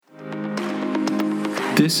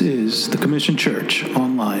This is the Commission Church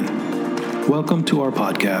Online. Welcome to our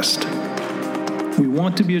podcast. We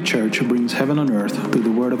want to be a church who brings heaven on earth through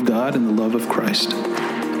the Word of God and the love of Christ.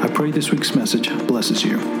 I pray this week's message blesses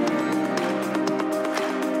you.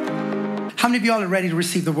 How many of y'all are ready to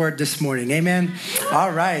receive the word this morning? Amen.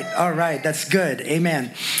 All right. That's good.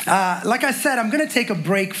 Amen. Like I said, I'm going to take a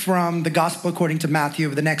break from the gospel according to Matthew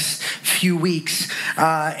over the next few weeks.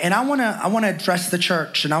 And I want to address the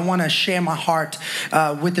church, and I want to share my heart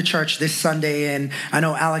with the church this Sunday. And I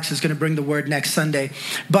know Alex is going to bring the word next Sunday.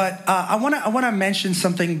 But I want to mention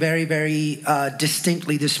something very, very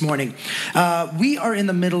distinctly this morning. We are in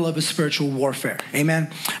the middle of a spiritual warfare.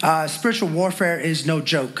 Amen. Spiritual warfare is no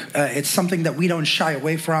joke. It's something that we don't shy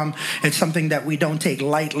away from. It's something that we don't take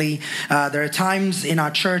lightly. There are times in our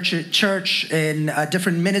church in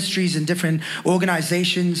different ministries and different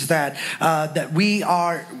organizations that we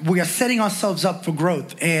are setting ourselves up for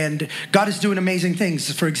growth, and God is doing amazing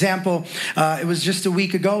things. For example, it was just a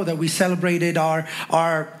week ago that we celebrated our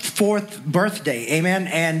 4th birthday. Amen.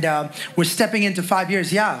 And we're stepping into 5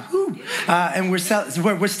 years. Yeah. And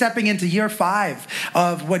we're stepping into year 5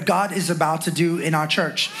 of what God is about to do in our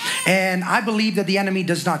church. And I believe that the enemy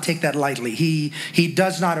does not take that lightly. He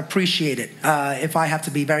does not appreciate it, if I have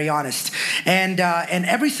to be very honest. And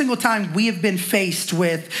every single time we have been faced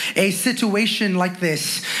with a situation like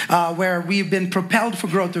this, where we've been propelled for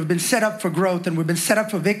growth, we've been set up for growth, and we've been set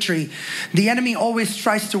up for victory, the enemy always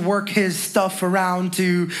tries to work his stuff around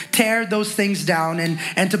to tear those things down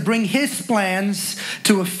and to bring his plans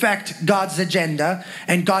to affect God's agenda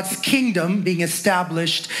and God's kingdom being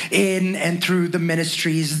established in and through the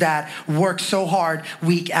ministries that work so hard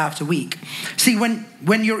week after week. See,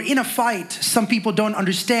 when you're in a fight, some people don't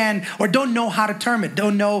understand or don't know how to term it,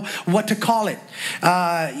 don't know what to call it.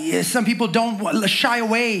 Some people don't shy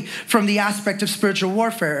away from the aspect of spiritual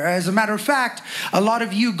warfare. As a matter of fact, a lot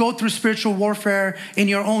of you go through spiritual warfare in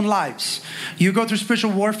your own lives. You go through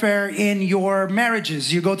spiritual warfare in your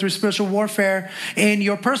marriages. You go through spiritual warfare in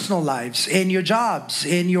your personal lives, in your jobs,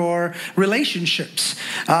 in your relationships.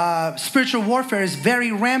 Spiritual warfare is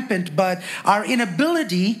very rampant, but our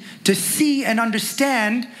inability to see and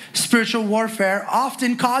understand spiritual warfare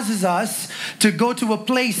often causes us to go to a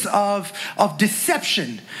place of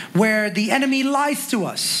deception, where the enemy lies to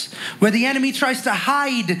us, where the enemy tries to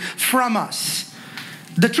hide from us.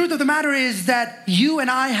 The truth of the matter is that you and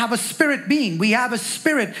I have a spirit being. We have a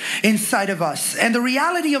spirit inside of us. And the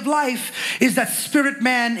reality of life is that spirit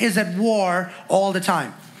man is at war all the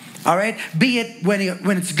time. All right? Be it when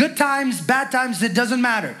it's good times, bad times, it doesn't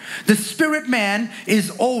matter. The spirit man is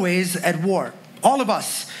always at war. All of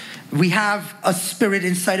us, we have a spirit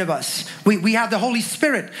inside of us. We have the Holy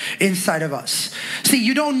Spirit inside of us. See,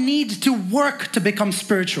 you don't need to work to become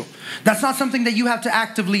spiritual. That's not something that you have to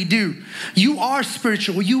actively do. You are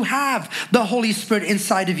spiritual. You have the Holy Spirit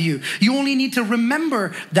inside of you. You only need to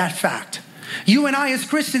remember that fact. You and I as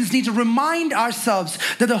Christians need to remind ourselves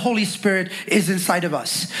that the Holy Spirit is inside of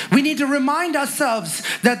us. We need to remind ourselves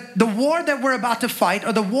that the war that we're about to fight,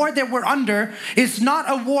 or the war that we're under, is not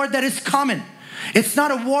a war that is common. It's not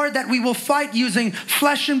a war that we will fight using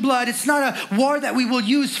flesh and blood. It's not a war that we will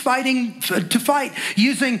use fight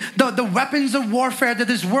using the weapons of warfare that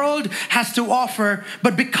this world has to offer.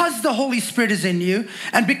 But because the Holy Spirit is in you,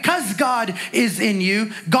 and because God is in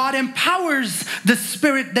you, God empowers the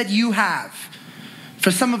spirit that you have. For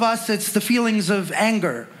some of us, it's the feelings of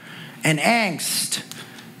anger and angst.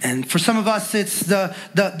 And for some of us, it's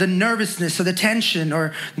the nervousness or the tension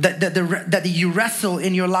or that you wrestle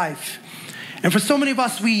in your life. And for so many of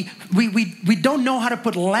us, we don't know how to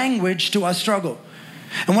put language to our struggle.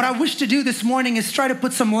 And what I wish to do this morning is try to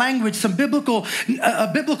put some language, a biblical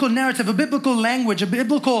narrative, a biblical language, a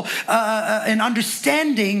biblical an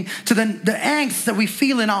understanding to the angst that we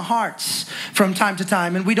feel in our hearts from time to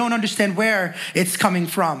time, and we don't understand where it's coming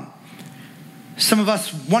from. Some of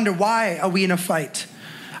us wonder, why are we in a fight?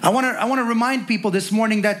 I want to remind people this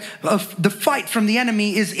morning that the fight from the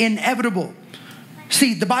enemy is inevitable.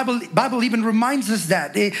 See, the Bible even reminds us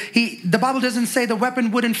that. The Bible doesn't say the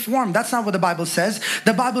weapon wouldn't form. That's not what the Bible says.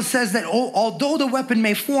 The Bible says that although the weapon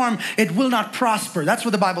may form, it will not prosper. That's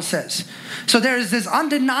what the Bible says. So there is this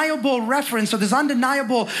undeniable reference, or this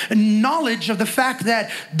undeniable knowledge of the fact that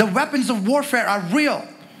the weapons of warfare are real.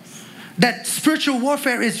 That spiritual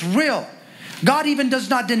warfare is real. God even does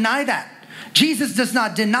not deny that. Jesus does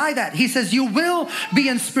not deny that. He says you will be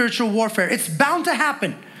in spiritual warfare. It's bound to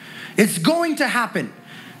happen. It's going to happen.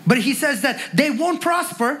 But he says that they won't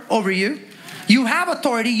prosper over you. You have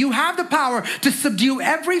authority. You have the power to subdue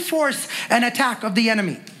every force and attack of the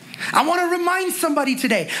enemy. I want to remind somebody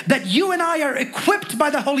today that you and I are equipped by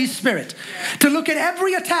the Holy Spirit to look at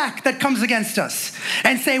every attack that comes against us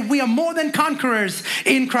and say we are more than conquerors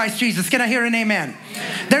in Christ Jesus. Can I hear an amen?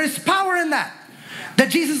 There is power in that. That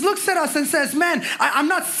Jesus looks at us and says, man, I'm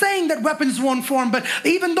not saying that weapons won't form, but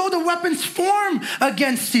even though the weapons form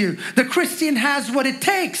against you, the Christian has what it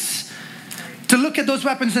takes to look at those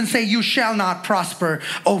weapons and say, you shall not prosper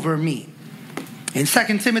over me. In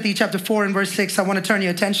 2 Timothy chapter 4 and verse 6, I want to turn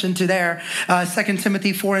your attention to there. 2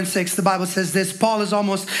 Timothy 4 and 6, the Bible says this. Paul is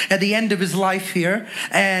almost at the end of his life here.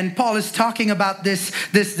 And Paul is talking about this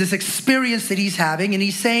experience that he's having. And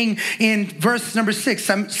he's saying in verse number 6,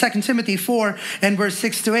 2 Timothy 4 and verse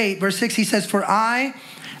 6 to 8. Verse 6, he says, for I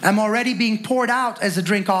am already being poured out as a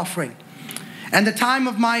drink offering. And the time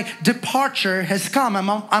of my departure has come.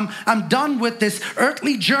 I'm done with this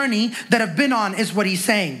earthly journey that I've been on, is what he's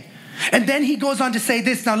saying. And then he goes on to say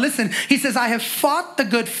this. Now listen, he says, I have fought the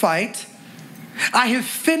good fight. I have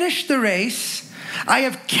finished the race. I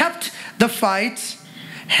have kept the fight.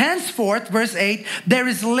 Henceforth, verse 8, there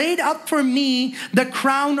is laid up for me the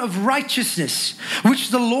crown of righteousness, which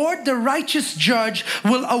the Lord, the righteous judge,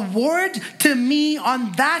 will award to me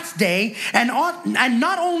on that day, and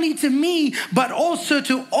not only to me, but also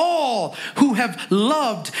to all who have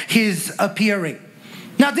loved his appearing.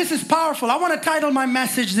 Now, this is powerful. I want to title my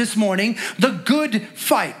message this morning, The Good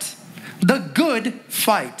Fight. The Good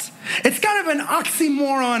Fight. It's kind of an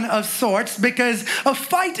oxymoron of sorts because a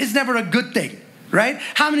fight is never a good thing, right?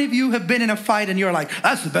 How many of you have been in a fight and you're like,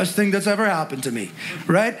 that's the best thing that's ever happened to me,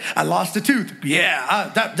 right? I lost a tooth.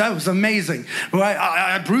 Yeah, that was amazing. Right?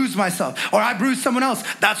 I bruised myself, or I bruised someone else.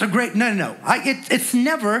 That's a great, no. It's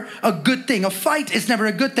never a good thing. A fight is never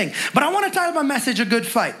a good thing. But I want to title my message, A Good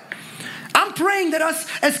Fight. I'm praying that us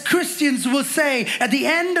as Christians will say at the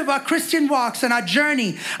end of our Christian walks and our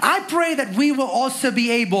journey, I pray that we will also be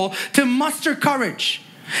able to muster courage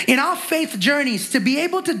in our faith journeys to be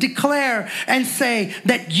able to declare and say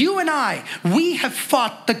that you and I, we have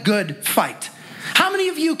fought the good fight. How many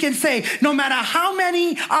of you can say, no matter how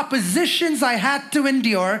many oppositions I had to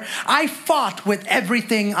endure, I fought with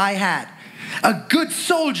everything I had? A good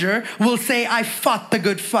soldier will say, I fought the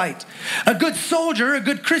good fight. A good soldier, a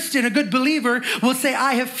good Christian, a good believer will say,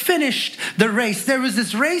 I have finished the race. There was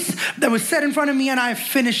this race that was set in front of me and I have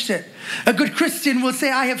finished it. A good Christian will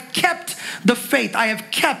say, I have kept the faith. I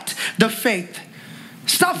have kept the faith.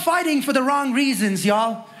 Stop fighting for the wrong reasons,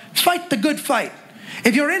 y'all. Fight the good fight.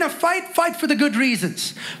 If you're in a fight, fight for the good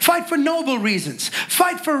reasons. Fight for noble reasons.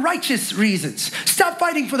 Fight for righteous reasons. Stop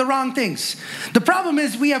fighting for the wrong things. The problem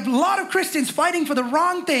is we have a lot of Christians fighting for the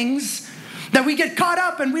wrong things that we get caught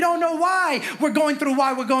up and we don't know why we're going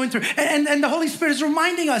through. And the Holy Spirit is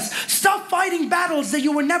reminding us, stop fighting battles that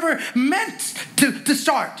you were never meant to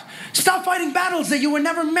start. Stop fighting battles that you were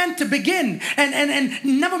never meant to begin and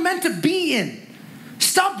never meant to be in.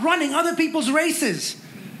 Stop running other people's races.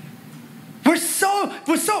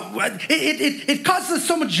 It causes us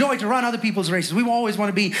so much joy to run other people's races. We always want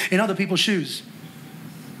to be in other people's shoes.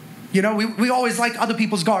 You know, we always like other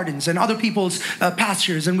people's gardens and other people's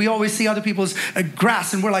pastures, and we always see other people's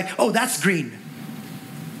grass, and we're like, oh, that's green.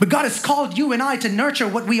 But God has called you and I to nurture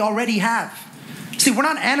what we already have. See, we're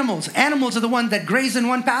not animals. Animals are the ones that graze in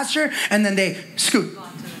one pasture, and then they scoot.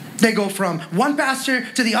 They go from one pasture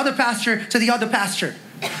to the other pasture to the other pasture.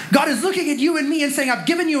 God is looking at you and me and saying, I've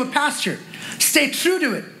given you a pasture. Stay true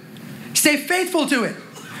to it. Stay faithful to it.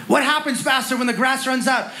 What happens, Pastor, when the grass runs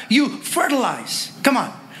out? You fertilize. Come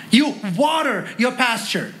on. You water your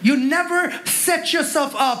pasture. You never set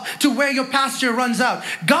yourself up to where your pasture runs out.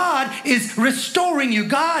 God is restoring you.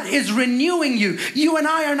 God is renewing you. You and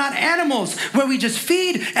I are not animals where we just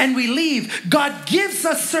feed and we leave. God gives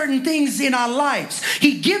us certain things in our lives.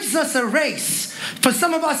 He gives us a race. For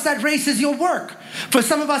some of us, that race is your work. For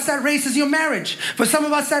some of us, that race is your marriage. For some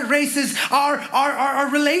of us, that race is our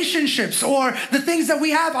relationships or the things that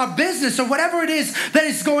we have, our business or whatever it is that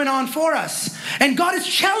is going on for us. And God is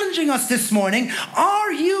challenging us this morning.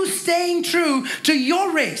 Are you staying true to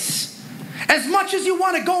your race? As much as you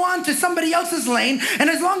want to go on to somebody else's lane, and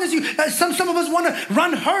as long as you, some of us want to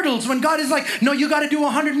run hurdles when God is like, no, you got to do a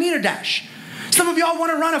 100-meter dash. Some of y'all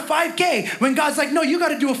want to run a 5K when God's like, no, you got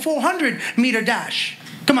to do a 400-meter dash.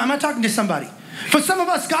 Come on, am I talking to somebody? For some of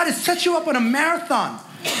us, God has set you up on a marathon.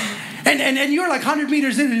 And you're like 100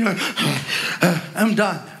 meters in and you're like, I'm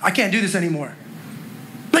done. I can't do this anymore.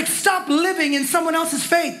 Like, stop living in someone else's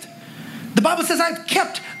faith. The Bible says, I've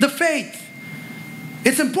kept the faith.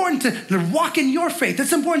 It's important to walk in your faith.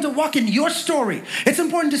 It's important to walk in your story. It's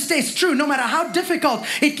important to stay true no matter how difficult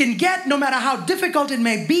it can get, no matter how difficult it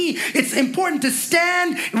may be. It's important to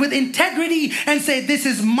stand with integrity and say, this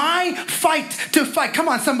is my fight to fight. Come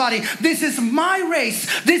on, somebody. This is my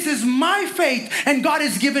race. This is my faith. And God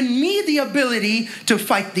has given me the ability to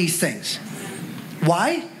fight these things.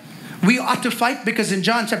 Why? We ought to fight because in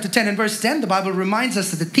John chapter 10 and verse 10, the Bible reminds us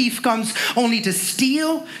that the thief comes only to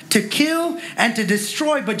steal, to kill, and to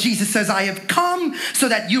destroy. But Jesus says, I have come so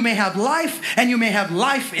that you may have life and you may have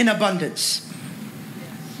life in abundance.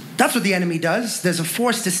 That's what the enemy does. There's a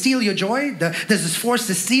force to steal your joy. There's this force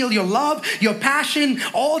to steal your love, your passion,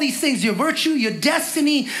 all these things, your virtue, your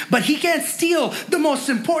destiny. But he can't steal the most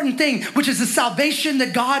important thing, which is the salvation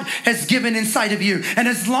that God has given inside of you. And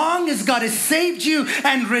as long as God has saved you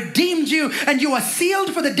and redeemed you and you are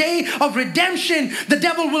sealed for the day of redemption, the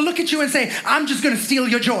devil will look at you and say, I'm just going to steal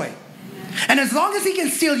your joy. And as long as he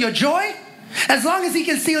can steal your joy, as long as he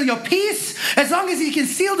can steal your peace, as long as he can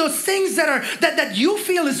steal those things that you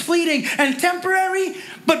feel is fleeting and temporary,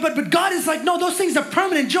 but God is like, no, those things are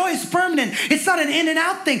permanent. Joy is permanent. It's not an in and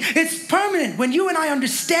out thing. It's permanent. When you and I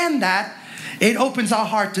understand that, it opens our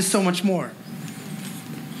heart to so much more.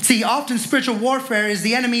 See, often spiritual warfare is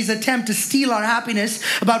the enemy's attempt to steal our happiness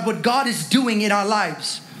about what God is doing in our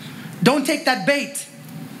lives. Don't take that bait.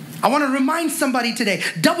 I want to remind somebody today,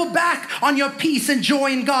 double back on your peace and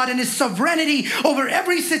joy in God and His sovereignty over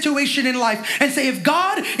every situation in life and say, if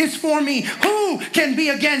God is for me, who can be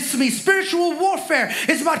against me? Spiritual warfare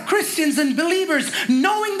is about Christians and believers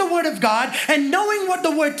knowing the Word of God and knowing what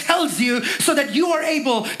the Word tells you so that you are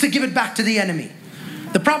able to give it back to the enemy.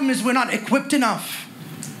 The problem is we're not equipped enough.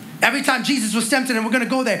 Every time Jesus was tempted, and we're going to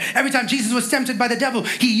go there, every time Jesus was tempted by the devil,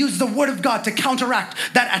 He used the Word of God to counteract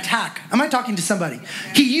that attack. Am I talking to somebody?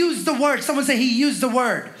 He used the Word. Someone say He used the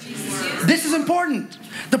Word. This is important.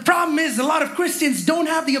 The problem is a lot of Christians don't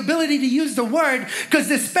have the ability to use the Word because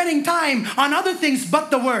they're spending time on other things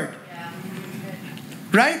but the Word.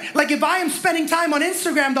 Right? Like if I am spending time on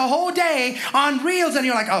Instagram the whole day on Reels and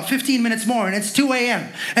you're like, oh, 15 minutes more and it's 2 a.m.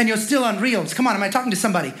 and you're still on Reels. Come on, am I talking to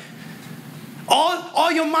somebody?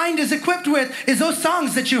 All your mind is equipped with is those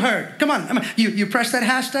songs that you heard. Come on, you press that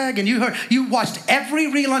hashtag and you watched every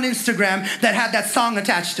reel on Instagram that had that song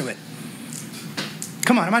attached to it.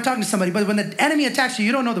 Come on, am I talking to somebody? But when the enemy attacks you,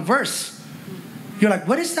 you don't know the verse. You're like,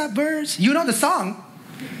 what is that verse? You know the song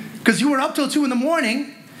because you were up till 2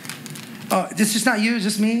 a.m. Oh, this is not you, it's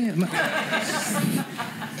just me.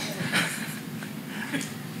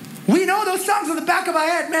 We know those songs in the back of our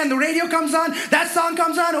head. Man, the radio comes on, that song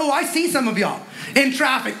comes on. Oh, I see some of y'all in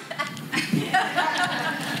traffic.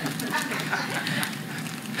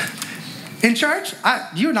 In church,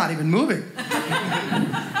 you're not even moving.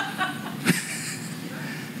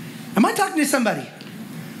 Am I talking to somebody?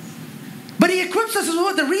 But He equips us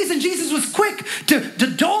with the reason Jesus was quick to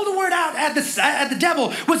dole the word out at the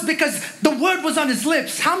devil was because the word was on His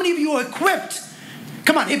lips. How many of you are equipped?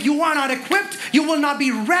 Come on, if you are not equipped, you will not be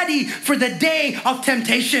ready for the day of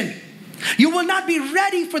temptation. You will not be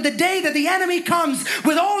ready for the day that the enemy comes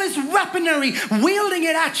with all his weaponry, wielding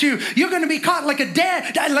it at you. You're going to be caught like a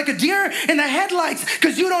deer in the headlights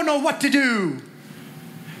because you don't know what to do.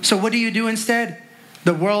 So what do you do instead?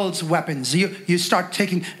 The world's weapons. You start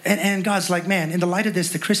taking, and God's like, man, in the light of this,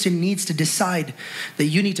 the Christian needs to decide that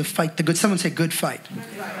you need to fight the good. Someone say good fight. Good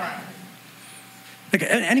fight. Okay,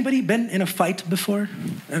 anybody been in a fight before?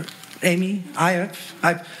 Amy, I've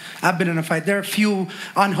been in a fight. There are a few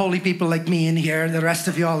unholy people like me in here. The rest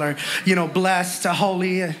of y'all are, blessed,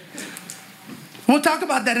 holy. We'll talk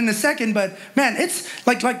about that in a second, but man, it's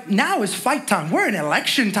like now is fight time. We're in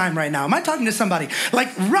election time right now. Am I talking to somebody?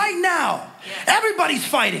 Like right now, everybody's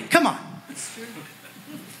fighting. Come on.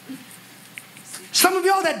 Some of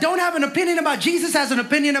y'all that don't have an opinion about Jesus has an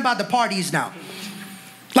opinion about the parties now.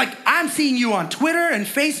 Like I'm seeing you on Twitter and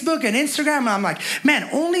Facebook and Instagram and I'm like, man,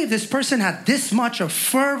 only if this person had this much of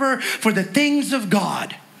fervor for the things of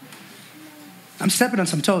God. I'm stepping on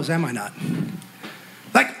some toes, am I not?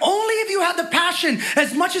 Like only if you had the passion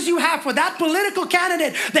as much as you have for that political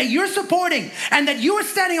candidate that you're supporting and that you are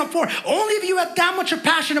standing up for, only if you have that much of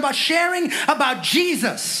passion about sharing about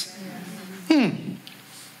Jesus.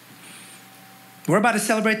 We're about to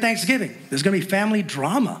celebrate Thanksgiving. There's going to be family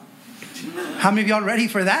drama. How many of y'all ready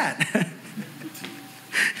for that?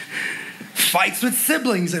 Fights with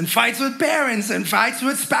siblings and fights with parents and fights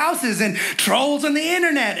with spouses and trolls on the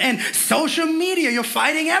internet and social media. You're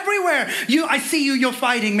fighting everywhere. I see you're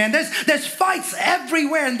fighting, man. There's fights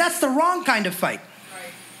everywhere, and that's the wrong kind of fight.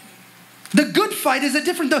 The good fight is a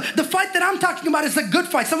different, the fight that I'm talking about is the good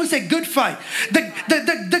fight. Someone say good fight.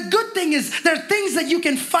 The good thing is there are things that you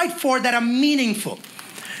can fight for that are meaningful.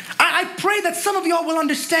 I pray that some of y'all will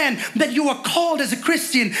understand that you are called as a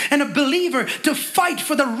Christian and a believer to fight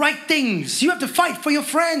for the right things. You have to fight for your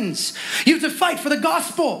friends. You have to fight for the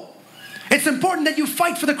gospel. It's important that you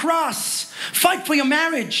fight for the cross. Fight for your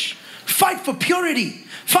marriage. Fight for purity.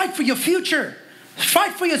 Fight for your future.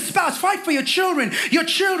 Fight for your spouse, fight for your children,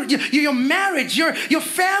 your marriage, your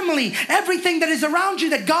family, everything that is around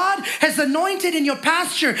you that God has anointed in your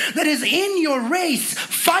pasture, that is in your race.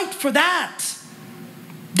 Fight for that.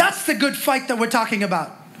 That's the good fight that we're talking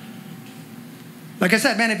about. Like I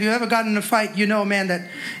said, man, if you've ever gotten in a fight, you know, man, that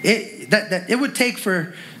it would take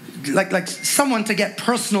for like someone to get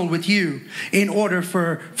personal with you in order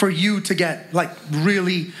for you to get like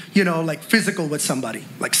really, like physical with somebody.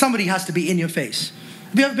 Like somebody has to be in your face.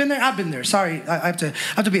 Have you ever been there? I've been there. Sorry, I'm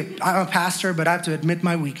a pastor, but I have to admit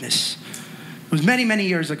my weakness. It was many, many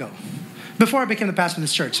years ago, before I became the pastor of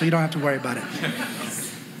this church, so you don't have to worry about it.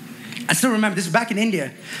 I still remember, this was back in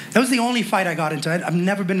India. That was the only fight I got into. I've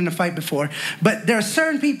never been in a fight before. But there are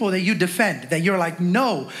certain people that you defend, that you're like,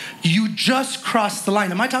 no, you just crossed the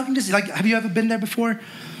line. Am I talking to, like, have you ever been there before?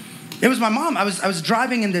 It was my mom. I was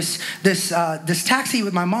driving in this taxi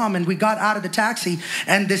with my mom, and we got out of the taxi,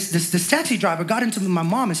 and this taxi driver got into my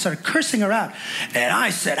mom and started cursing her out. And I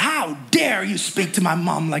said, "How dare you speak to my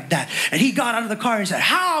mom like that?" And he got out of the car and said,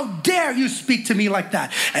 "How dare you speak to me like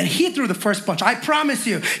that?" And he threw the first punch. I promise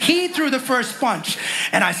you, he threw the first punch.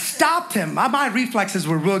 And I stopped him. My reflexes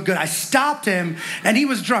were real good. I stopped him, and he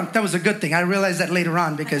was drunk. That was a good thing. I realized that later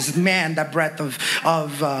on because, man, that breadth of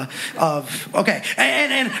okay.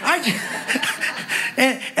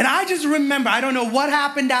 And I just remember, I don't know what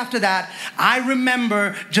happened after that. I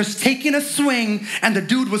remember just taking a swing and the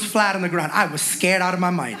dude was flat on the ground. I was scared out of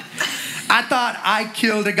my mind. I thought I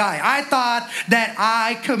killed a guy. I thought that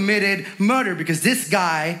I committed murder because this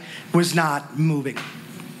guy was not moving.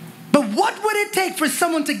 But what would it take for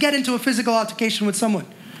someone to get into a physical altercation with someone?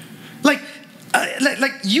 Like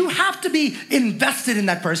you have to be invested in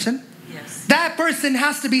that person. That person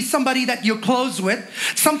has to be somebody that you're close with,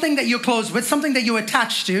 something that you're close with, something that you're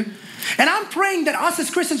attached to. And I'm praying that us as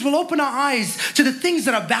Christians will open our eyes to the things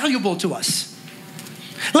that are valuable to us.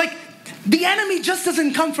 Like, the enemy just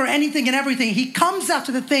doesn't come for anything and everything. He comes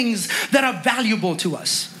after the things that are valuable to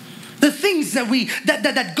us. The things that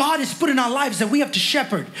that God has put in our lives that we have to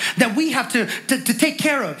shepherd, that we have to take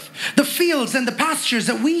care of. The fields and the pastures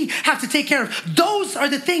that we have to take care of. Those are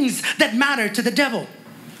the things that matter to the devil.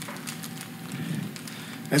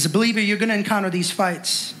 As a believer, you're going to encounter these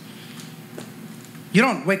fights. You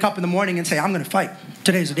don't wake up in the morning and say, "I'm going to fight.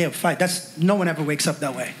 Today's a day of fight." No one ever wakes up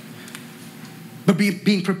that way. But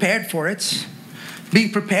being prepared for it,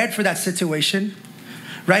 being prepared for that situation,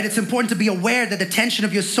 right? It's important to be aware that the tension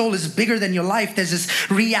of your soul is bigger than your life. There's this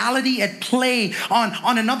reality at play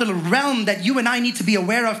on another realm that you and I need to be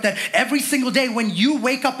aware of, that every single day when you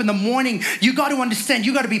wake up in the morning, you got to understand,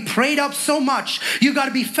 you got to be prayed up so much. You got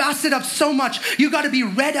to be fasted up so much. You got to be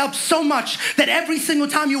read up so much that every single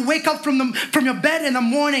time you wake up from your bed in the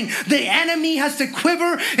morning, the enemy has to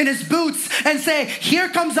quiver in his boots and say, "Here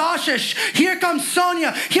comes Ashish. Here comes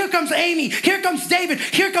Sonia. Here comes Amy. Here comes David.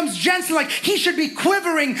 Here comes Jensen." Like, he should be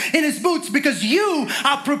quivering in his boots because you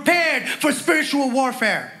are prepared for spiritual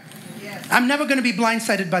warfare. Yes. I'm never going to be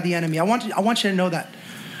blindsided by the enemy. I want you to know that.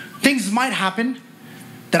 Things might happen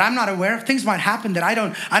that I'm not aware of. Things might happen that I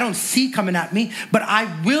don't see coming at me, but I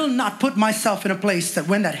will not put myself in a place that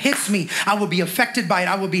when that hits me, I will be affected by it.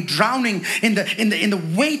 I will be drowning in the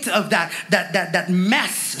weight of that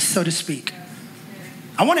mess, so to speak.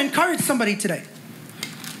 I want to encourage somebody today.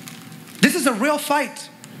 This is a real fight.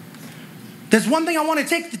 There's one thing I want to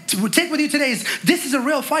take with you today is this is a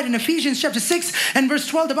real fight. In Ephesians chapter 6 and verse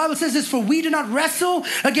 12, the Bible says this: "For we do not wrestle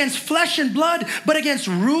against flesh and blood, but against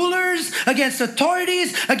rulers, against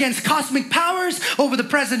authorities, against cosmic powers over the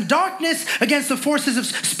present darkness, against the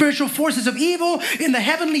spiritual forces of evil in the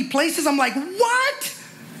heavenly places." I'm like, what?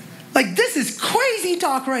 Like, this is crazy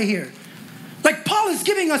talk right here. Like, Paul is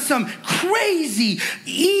giving us some crazy,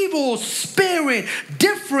 evil spirit,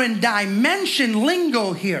 different dimension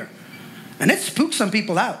lingo here. And it spooks some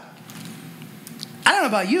people out. I don't know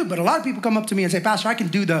about you, but a lot of people come up to me and say, "Pastor, I can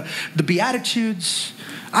do the Beatitudes.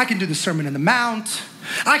 I can do the Sermon on the Mount.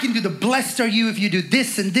 I can do the blessed are you if you do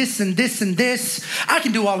this and this and this and this. I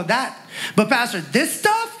can do all of that. But Pastor, this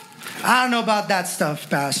stuff? I don't know about that stuff,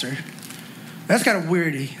 Pastor. That's kind of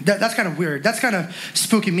weirdy. That's kind of weird. That's kind of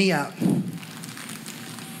spooking me out."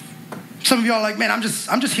 Some of y'all are like, "Man, I'm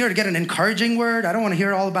just here to get an encouraging word. I don't want to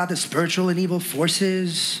hear all about the spiritual and evil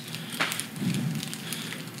forces."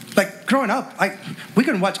 growing up, we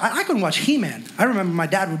couldn't watch. I couldn't watch He-Man. I remember my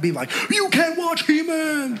dad would be like, "You can't watch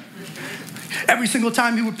He-Man." Every single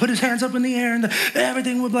time he would put his hands up in the air and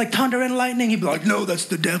everything would like thunder and lightning. He'd be like, "No, that's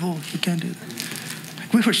the devil. You can't do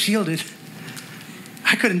that." We were shielded.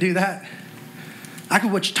 I couldn't do that. I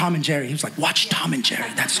could watch Tom and Jerry. He was like, "Watch Tom and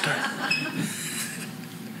Jerry. That's good."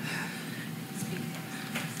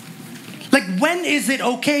 Like, when is it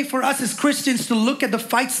okay for us as Christians to look at the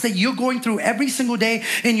fights that you're going through every single day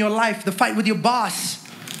in your life? The fight with your boss.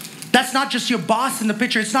 That's not just your boss in the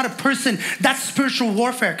picture. It's not a person. That's spiritual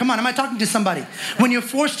warfare. Come on, am I talking to somebody? When you're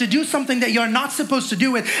forced to do something that you're not supposed to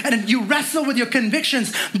do it, and you wrestle with your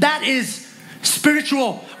convictions, that is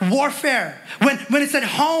spiritual warfare. When it's at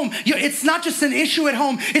home, it's not just an issue at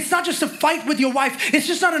home. It's not just a fight with your wife. It's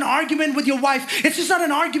just not an argument with your wife. It's just not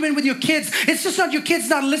an argument with your kids. It's just not your kids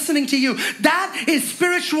not listening to you. That is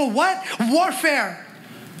spiritual what? Warfare.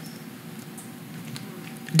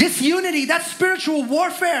 Disunity, that's spiritual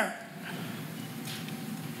warfare.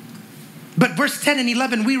 But verse 10 and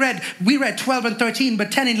 11, we read 12 and 13,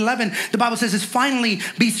 but 10 and 11, the Bible says is finally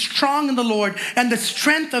be strong in the Lord and the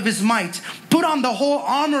strength of his might. Put on the whole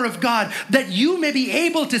armor of God that you may be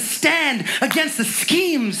able to stand against the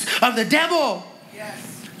schemes of the devil.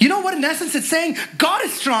 Yes. You know what in essence it's saying? God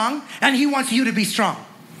is strong and he wants you to be strong.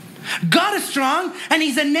 God is strong and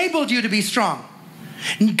he's enabled you to be strong.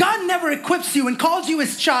 God never equips you and calls you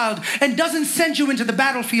his child and doesn't send you into the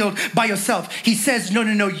battlefield by yourself. He says, no,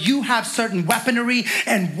 you have certain weaponry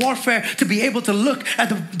and warfare to be able to look at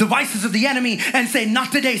the devices of the enemy and say,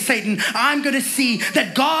 not today, Satan. I'm going to see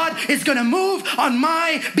that God is going to move on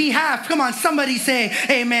my behalf. Come on, somebody say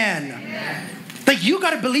amen. Amen. Like, you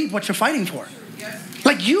got to believe what you're fighting for. Yes.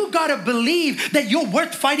 Like, you got to believe that you're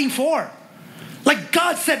worth fighting for. Like,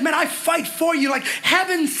 God said, man, I fight for you. Like,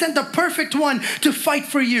 heaven sent the perfect one to fight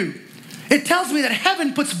for you. It tells me that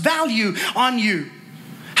heaven puts value on you.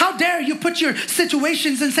 How dare you put your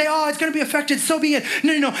situations and say, oh, it's going to be affected, so be it.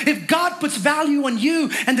 No. If God puts value on you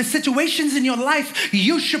and the situations in your life,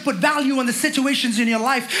 you should put value on the situations in your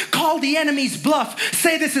life. Call the enemy's bluff.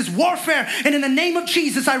 Say this is warfare. And in the name of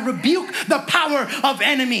Jesus, I rebuke the power of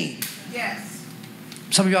enemy. Yes.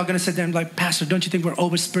 Some of y'all are going to sit there and be like, Pastor, don't you think we're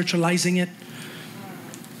over-spiritualizing it?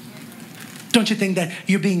 Don't you think that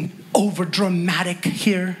you're being over dramatic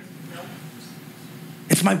here?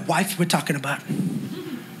 It's my wife we're talking about.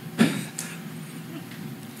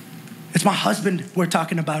 It's my husband we're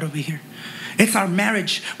talking about over here. It's our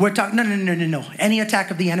marriage we're talking. No. Any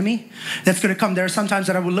attack of the enemy that's going to come there. Sometimes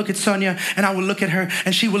that I will look at Sonia and I will look at her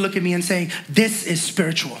and she will look at me and say, this is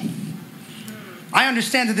spiritual. I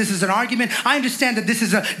understand that this is an argument. I understand that this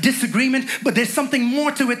is a disagreement, but there's something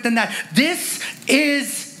more to it than that. This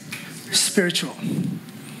is spiritual.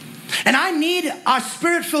 And I need our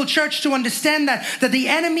spirit-filled church to understand that the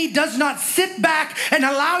enemy does not sit back and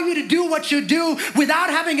allow you to do what you do without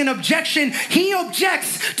having an objection. He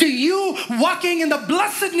objects to you walking in the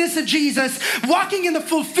blessedness of Jesus, walking in the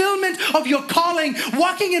fulfillment of your calling,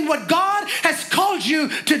 walking in what God has called you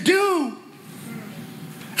to do.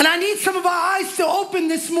 And I need some of our eyes to open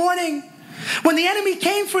this morning. When the enemy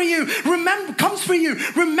comes for you,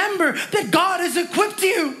 remember that God has equipped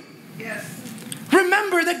you. Yes.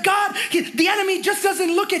 Remember that God, the enemy just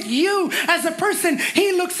doesn't look at you as a person.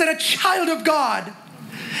 He looks at a child of God.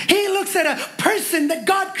 He looks at a person that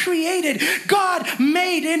God created, God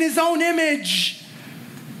made in his own image.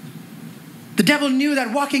 The devil knew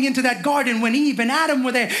that walking into that garden when Eve and Adam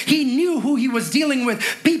were there, he knew who he was dealing with,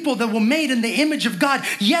 people that were made in the image of God,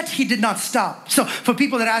 yet he did not stop. So for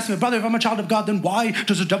people that ask me, brother, if I'm a child of God, then why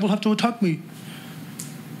does the devil have to attack me?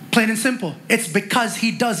 Plain and simple. It's because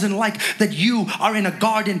he doesn't like that you are in a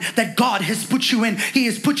garden that God has put you in. He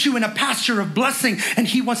has put you in a pasture of blessing and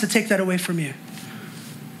he wants to take that away from you.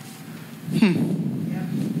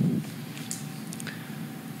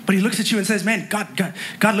 But he looks at you and says, man, God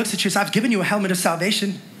looks at you and says, I've given you a helmet of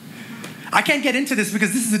salvation. I can't get into this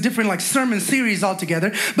because this is a different sermon series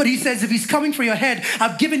altogether. But he says, if he's coming for your head,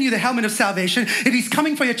 I've given you the helmet of salvation. If he's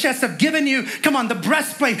coming for your chest, I've given you, the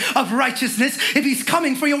breastplate of righteousness. If he's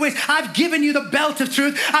coming for your waist, I've given you the belt of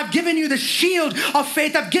truth. I've given you the shield of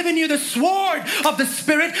faith. I've given you the sword of the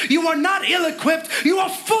Spirit. You are not ill-equipped. You are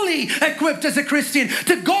fully equipped as a Christian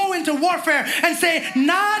to go into warfare and say,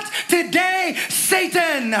 not today,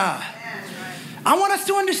 Satan. I want us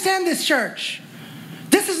to understand this, church.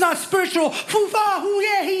 This is not spiritual.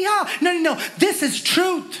 No. This is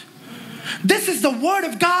truth. This is the word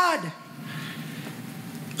of God.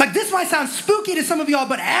 Like, this might sound spooky to some of y'all,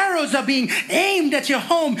 but arrows are being aimed at your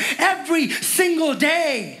home every single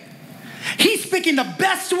day. He's picking the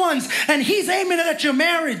best ones and he's aiming it at your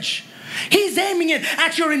marriage. He's aiming it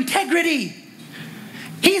at your integrity.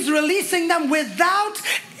 He's releasing them without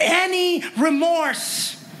any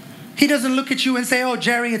remorse. He doesn't look at you and say, oh,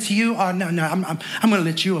 Jerry, it's you. Oh, no, I'm going to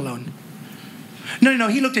let you alone. No.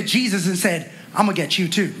 He looked at Jesus and said, I'm going to get you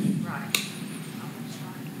too. Right.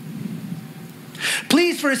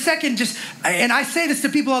 Please, for a second, and I say this to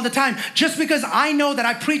people all the time, just because I know that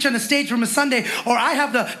I preach on the stage from a Sunday, or I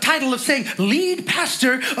have the title of saying lead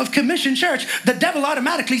pastor of Commission Church, the devil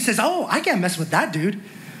automatically says, oh, I can't mess with that dude.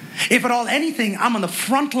 If at all anything, I'm on the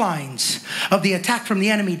front lines of the attack from the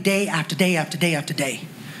enemy day after day after day after day.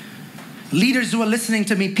 Leaders who are listening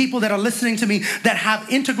to me, people that are listening to me that have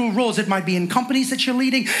integral roles. It might be in companies that you're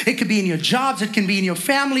leading. It could be in your jobs. It can be in your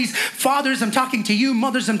families. Fathers, I'm talking to you.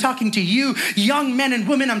 Mothers, I'm talking to you. Young men and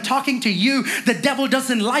women, I'm talking to you. The devil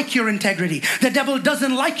doesn't like your integrity. The devil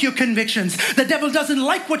doesn't like your convictions. The devil doesn't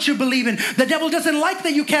like what you believe in. The devil doesn't like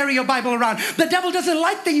that you carry your Bible around. The devil doesn't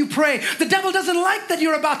like that you pray. The devil doesn't like that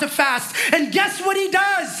you're about to fast. And guess what he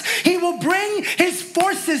does? He will bring his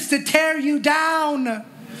forces to tear you down.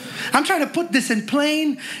 I'm trying to put this in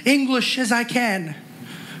plain English as I can.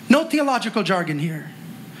 No theological jargon here.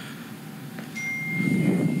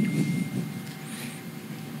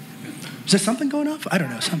 Is there something going off? I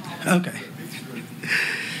don't know. Something. Okay.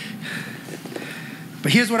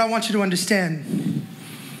 But here's what I want you to understand.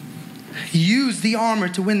 Use the armor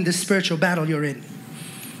to win this spiritual battle you're in.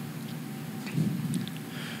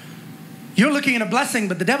 You're looking at a blessing,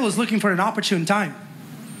 but the devil is looking for an opportune time.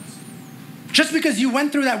 Just because you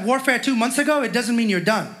went through that warfare 2 months ago, it doesn't mean you're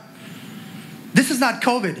done. This is not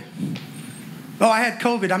COVID. Oh, I had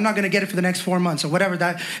COVID. I'm not going to get it for the next 4 months or whatever.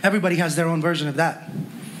 That everybody has their own version of that.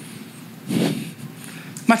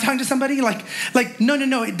 Am I talking to somebody? Like,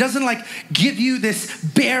 no. It doesn't give you this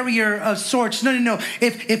barrier of sorts. No.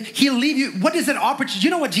 If he'll leave you, what is an opportunity?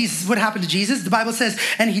 You know what happened to Jesus? The Bible says,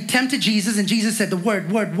 and he tempted Jesus, and Jesus said the word.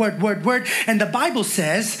 And the Bible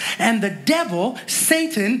says, and the devil,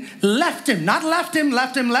 Satan, left him. Not left him.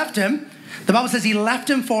 The Bible says he left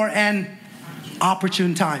him for an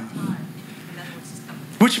opportune time.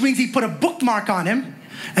 Which means he put a bookmark on him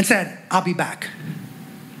and said, I'll be back.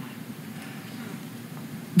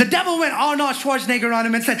 The devil went Arnold Schwarzenegger on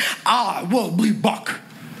him and said, we'll be back.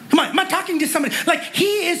 Come on, am I talking to somebody?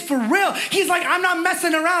 He is for real. He's like, I'm not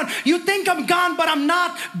messing around. You think I'm gone, but I'm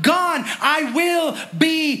not gone. I will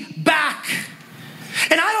be back.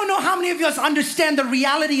 And I don't know how many of us understand the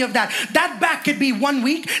reality of that. That back could be 1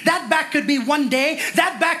 week. That back could be 1 day.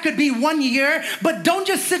 That back could be 1 year. But don't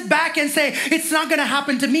just sit back and say, it's not going to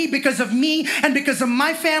happen to me because of me and because of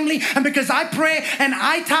my family and because I pray and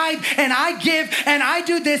I tithe and I give and I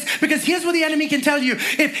do this. Because here's what the enemy can tell you.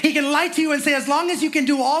 If he can lie to you and say, as long as you can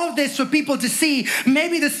do all of this for people to see,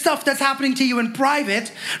 maybe the stuff that's happening to you in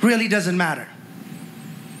private really doesn't matter.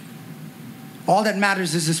 All that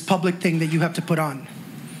matters is this public thing that you have to put on.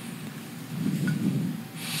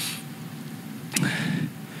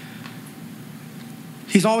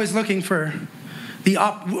 He's always looking for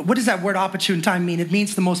what does that word opportune time mean? It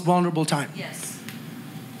means the most vulnerable time. Yes.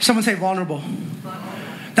 Someone say vulnerable.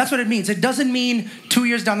 That's what it means. It doesn't mean 2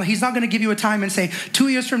 years down. He's not going to give you a time and say, 2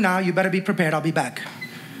 years from now, you better be prepared. I'll be back.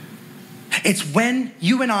 It's when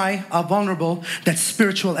you and I are vulnerable that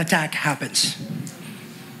spiritual attack happens.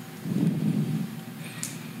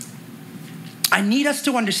 I need us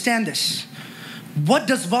to understand this. What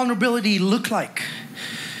does vulnerability look like?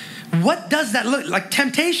 What does that look like?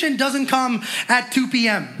 Temptation doesn't come at 2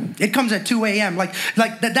 p.m. It comes at 2 a.m.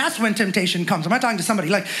 That's when temptation comes. Am I talking to somebody?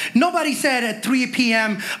 Nobody said at 3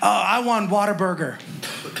 p.m., I want Whataburger.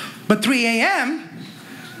 But 3 a.m.,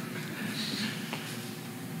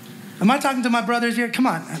 am I talking to my brothers here? Come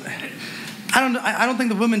on. I don't think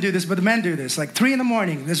the women do this, but the men do this. 3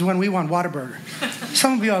 a.m, this is when we want Whataburger.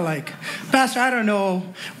 Some of you are like, Pastor, I don't know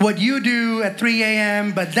what you do at 3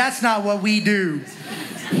 a.m., but that's not what we do.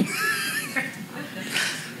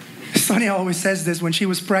 Sonia always says this. When she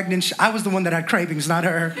was pregnant, I was the one that had cravings, not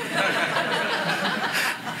her.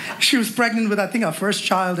 She was pregnant with, I think, our first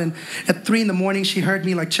child, and at 3 a.m, she heard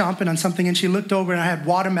me chomping on something, and she looked over, and I had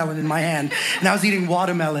watermelon in my hand, and I was eating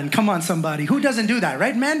watermelon. Come on, somebody. Who doesn't do that,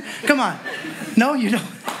 right, men? Come on. No, you don't.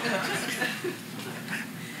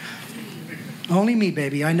 Only me,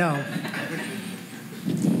 baby, I know.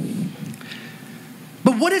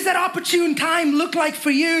 But what does that opportune time look like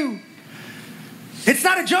for you? It's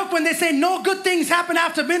not a joke when they say no good things happen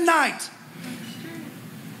after midnight.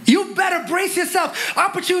 You better brace yourself.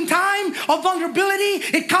 Opportune time of vulnerability,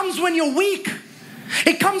 it comes when you're weak.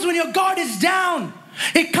 It comes when your guard is down.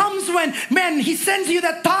 It comes when, he sends you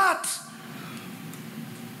that thought.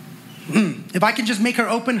 If I can just make her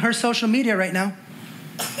open her social media right now.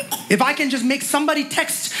 If I can just make somebody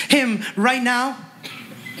text him right now.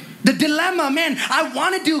 The dilemma, man, I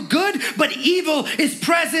want to do good, but evil is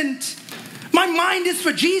present. My mind is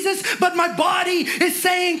for Jesus, but my body is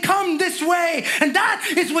saying, come this way. And that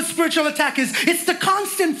is what spiritual attack is. It's the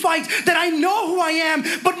constant fight that I know who I am,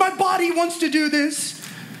 but my body wants to do this.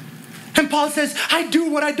 And Paul says, I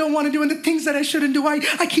do what I don't want to do, and the things that I shouldn't do, I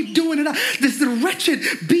keep doing it. This is the wretched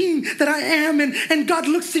being that I am. And God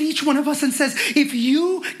looks at each one of us and says, if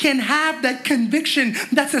you can have that conviction,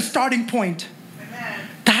 that's a starting point. Amen.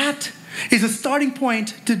 That is a starting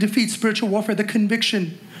point to defeat spiritual warfare, the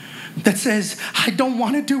conviction that says, I don't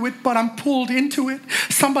want to do it, but I'm pulled into it.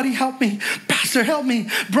 Somebody help me. Pastor, help me.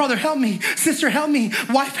 Brother, help me. Sister, help me.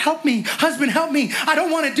 Wife, help me. Husband, help me. I don't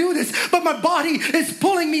want to do this, but my body is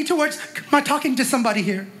pulling me towards. Am I talking to somebody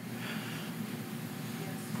here?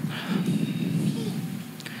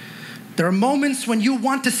 There are moments when you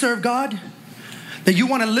want to serve God, that you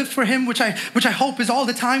want to live for Him, which I hope is all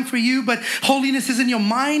the time for you, but holiness is in your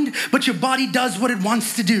mind, but your body does what it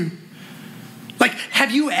wants to do. Like, have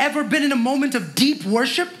you ever been in a moment of deep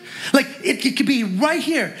worship? Like, it could be right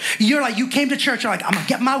here. You came to church, you're like, I'm going to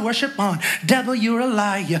get my worship on. Devil, you're a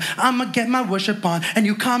liar. I'm going to get my worship on. And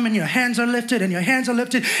you come and your hands are lifted and your hands are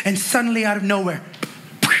lifted. And suddenly out of nowhere,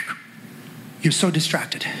 you're so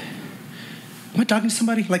distracted. Am I talking to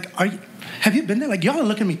somebody? Like, have you been there? Like, y'all are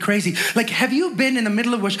looking at me crazy. Like, have you been in the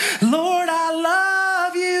middle of worship? Lord, I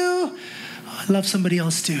love you. Oh, I love somebody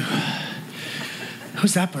else too.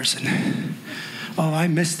 Who's that person? Oh, I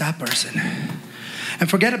miss that person. And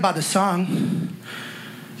forget about the song.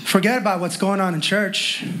 Forget about what's going on in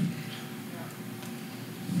church.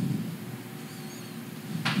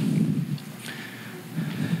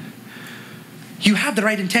 You have the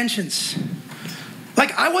right intentions.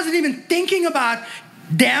 Like, I wasn't even thinking about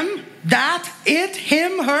them, that, it,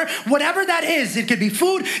 him, her, whatever that is. It could be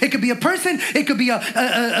food, it could be a person, it could be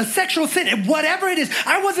a sexual sin, whatever it is.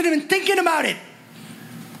 I wasn't even thinking about it.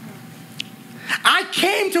 I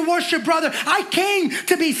came to worship, brother. I came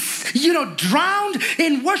to be, drowned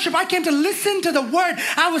in worship. I came to listen to the word.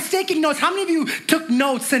 I was taking notes. How many of you took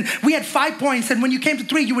notes? And we had 5 points. And when you came to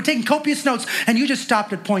 3, you were taking copious notes. And you just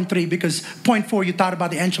stopped at point 3 because point 4, you thought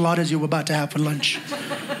about the enchiladas you were about to have for lunch.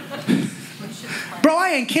 Bro,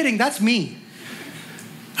 I ain't kidding. That's me.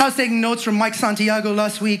 I was taking notes from Mike Santiago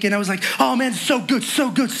last week. And I was like, oh, man, so good,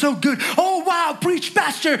 so good, so good. Oh, wow, preach,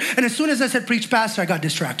 pastor. And as soon as I said preach, pastor, I got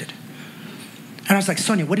distracted. And I was like,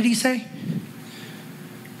 Sonia, what did he say?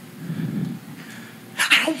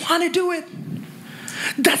 I don't want to do it.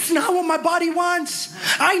 That's not what my body wants.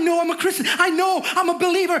 I know I'm a Christian. I know I'm a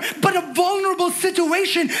believer. But a vulnerable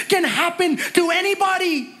situation can happen to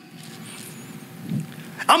anybody.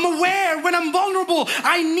 I'm aware when I'm vulnerable,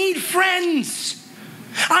 I need friends.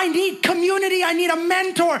 I need community. I need a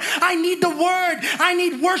mentor. I need the word. I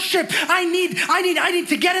need worship. I need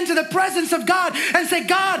to get into the presence of God and say,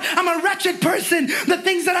 God, I'm a wretched person. The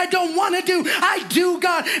things that I don't want to do, I do,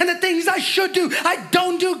 God. And the things I should do, I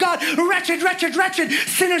don't do, God. Wretched, wretched, wretched.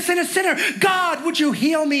 Sinner, sinner, sinner. God, would you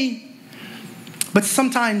heal me? But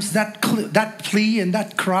sometimes that plea and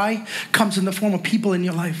that cry comes in the form of people in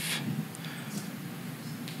your life.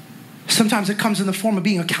 Sometimes it comes in the form of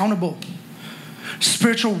being accountable.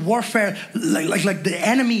 Spiritual warfare, like the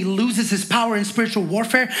enemy loses his power in spiritual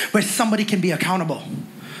warfare where somebody can be accountable.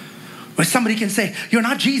 Where somebody can say, you're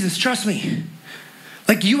not Jesus, trust me.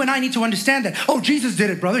 Like, you and I need to understand that. Oh, Jesus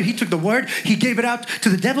did it, brother. He took the word, he gave it out to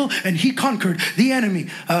the devil, and he conquered the enemy.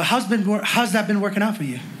 How's that been working out for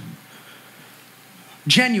you?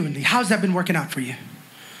 Genuinely, how's that been working out for you?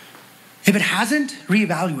 If it hasn't,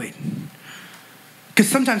 reevaluate. Because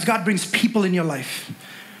sometimes God brings people in your life.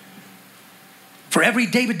 For every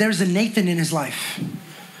David, there's a Nathan in his life.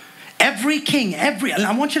 Every king,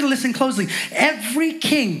 I want you to listen closely. Every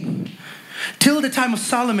king, till the time of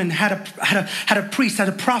Solomon, had a priest, had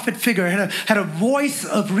a prophet figure, had a voice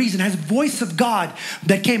of reason, has a voice of God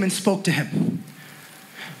that came and spoke to him.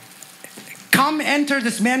 Come enter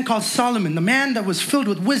this man called Solomon, the man that was filled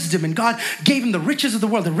with wisdom, and God gave him the riches of the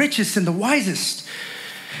world, the richest and the wisest.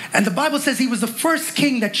 And the Bible says he was the first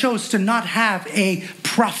king that chose to not have a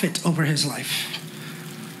prophet over his life.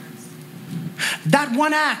 That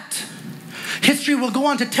one act, history will go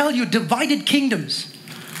on to tell you, divided kingdoms.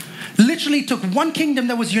 Literally took one kingdom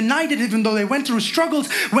that was united, even though they went through struggles,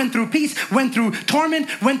 went through peace, went through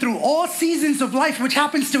torment, went through all seasons of life, which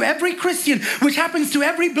happens to every Christian, which happens to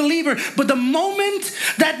every believer. But the moment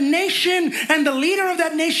that nation and the leader of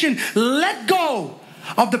that nation let go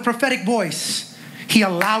of the prophetic voice, he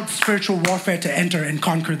allowed spiritual warfare to enter and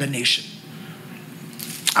conquer the nation.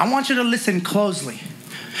 I want you to listen closely.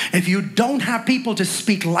 if you don't have people to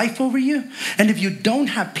speak life over you, and if you don't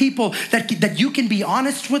have people that you can be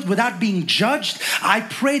honest with without being judged, I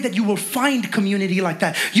pray that you will find community like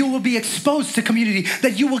that. You will be exposed to community,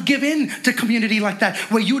 that you will give in to community like that,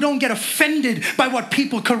 where you don't get offended by what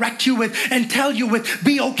people correct you with and tell you with.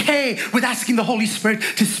 Be okay with asking the Holy Spirit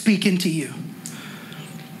to speak into you.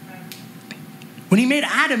 When he made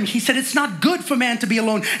Adam, he said it's not good for man to be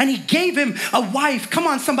alone. And he gave him a wife. Come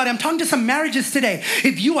on, somebody. I'm talking to some marriages today.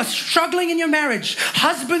 If you are struggling in your marriage,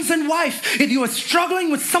 husbands and wife, if you are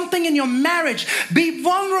struggling with something in your marriage, be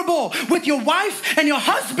vulnerable with your wife and your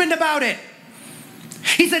husband about it.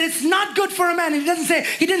 He said it's not good for a man. And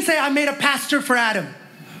he didn't say I made a pastor for Adam.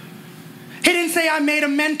 He didn't say I made a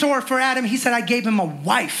mentor for Adam. He said I gave him a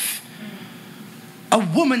wife. A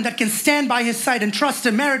woman that can stand by his side and trust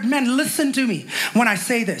him. Married men, listen to me when I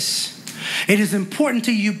say this. It is important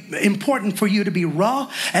for you to be raw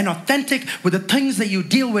and authentic with the things that you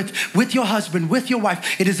deal with your husband, with your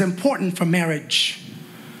wife. It is important for marriage.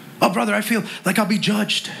 Oh, brother, I feel like I'll be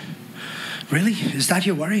judged. Really? Is that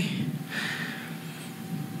your worry?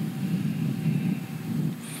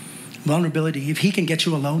 Vulnerability. If he can get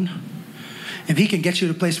you alone, if he can get you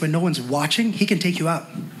to a place where no one's watching, he can take you out.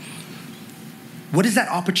 What does that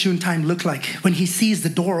opportune time look like? When he sees the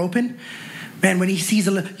door open, man, when he sees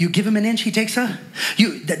you give him an inch, he takes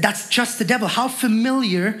that's just the devil. How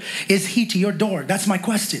familiar is he to your door? That's my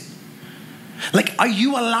question. Like, are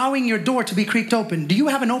you allowing your door to be creaked open? Do you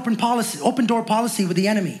have an open door policy with the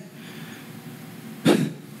enemy?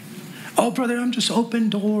 Oh, brother, I'm just open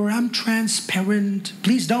door. I'm transparent.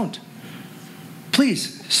 Please don't.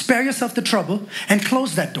 Please spare yourself the trouble and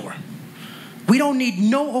close that door. We don't need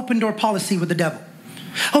no open door policy with the devil.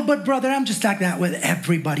 Oh, but brother, I'm just like that with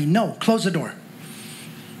everybody. No, close the door.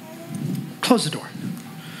 Close the door.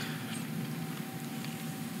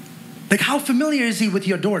 Like, how familiar is he with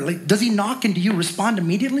your door? Like, does he knock and do you respond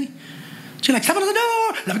immediately? So you're like, someone at the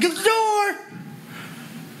door. Let me get the door.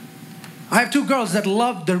 I have two girls that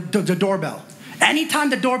love the doorbell. Anytime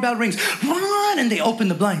the doorbell rings, run, and they open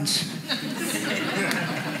the blinds.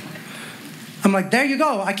 I'm like, there you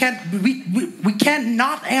go. We can't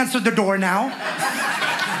not answer the door now.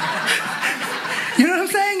 You know what I'm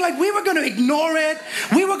saying? Like, we were going to ignore it.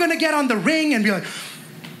 We were going to get on the ring and be like,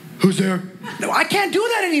 who's there? No, I can't do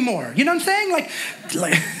that anymore. You know what I'm saying?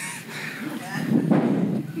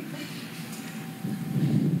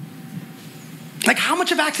 Like how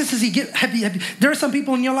much of access does he give? There are some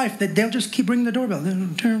people in your life that they'll just keep ringing the doorbell.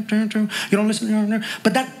 You don't listen.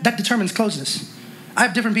 But that determines closeness. I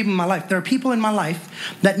have different people in my life. There are people in my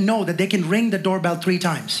life that know that they can ring the doorbell 3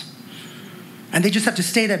 times. And they just have to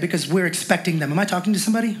stay there because we're expecting them. Am I talking to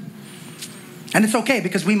somebody? And it's okay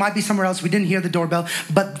because we might be somewhere else. We didn't hear the doorbell.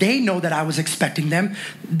 But they know that I was expecting them.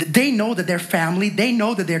 They know that they're family. They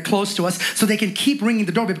know that they're close to us. So they can keep ringing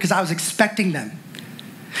the doorbell because I was expecting them.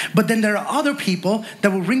 But then there are other people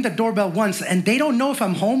that will ring the doorbell once and they don't know if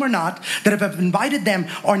I'm home or not, that if I've invited them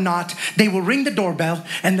or not. They will ring the doorbell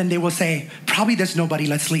and then they will say, probably there's nobody,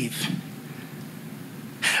 let's leave.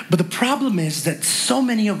 But the problem is that so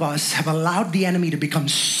many of us have allowed the enemy to become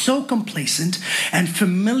so complacent and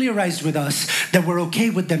familiarized with us that we're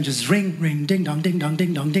okay with them just ring, ring, ding dong, ding dong,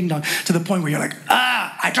 ding dong, ding dong, to the point where you're like,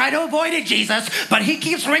 I try to avoid it, Jesus, but he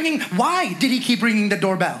keeps ringing. Why did he keep ringing the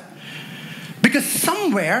doorbell? Because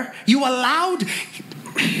somewhere you allowed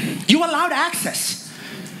access.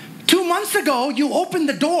 2 months ago, you opened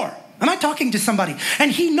the door. Am I talking to somebody?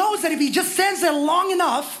 And he knows that if he just stands there long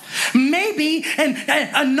enough, maybe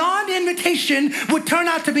a non-invitation would turn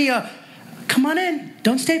out to be a, come on in,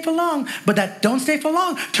 don't stay for long. But that don't stay for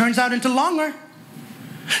long turns out into longer.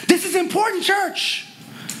 This is important, church.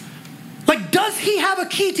 Like, does he have a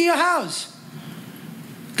key to your house?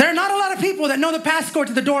 There are not a lot of people that know the passcode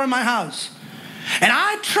to the door of my house. And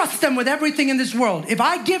I trust them with everything in this world. If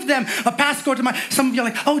I give them a passcode to some of you are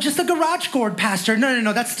like, oh, just a garage cord, pastor.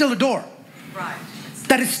 No, that's still a door. Right.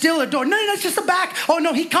 That is still a door. No, it's just a back. Oh,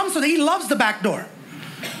 no, he comes with it. He loves the back door.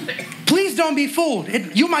 Please don't be fooled.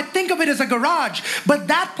 You might think of it as a garage, but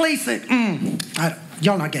that place,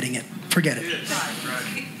 y'all not getting it. Forget it.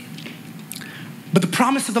 Right. But the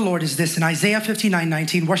promise of the Lord is this in Isaiah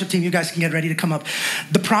 59:19. Worship team, you guys can get ready to come up.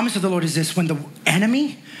 The promise of the Lord is this: when the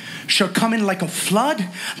enemy shall come in like a flood,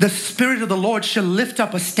 the Spirit of the Lord shall lift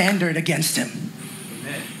up a standard against him.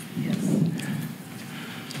 Amen. Yes.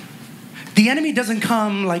 The enemy doesn't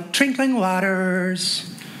come like trickling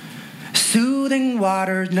waters, soothing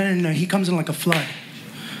waters. No. He comes in like a flood.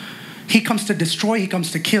 He comes to destroy. He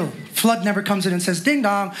comes to kill. Flood never comes in and says, ding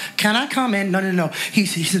dong, can I come in? No. He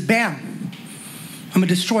says, bam, I'm going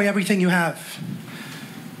to destroy everything you have.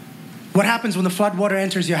 What happens when the flood water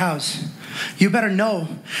enters your house? You better know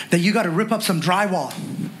that you got to rip up some drywall.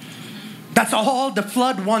 That's all the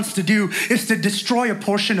flood wants to do, is to destroy a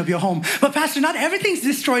portion of your home. But Pastor, not everything's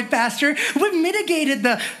destroyed, Pastor. We've mitigated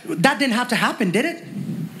that didn't have to happen, did it?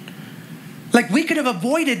 Like we could have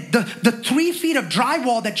avoided the 3 feet of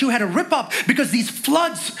drywall that you had to rip up because these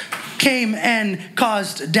floods came and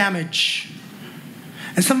caused damage.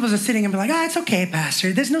 And some of us are sitting and be like, it's okay,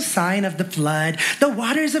 Pastor. There's no sign of the flood. The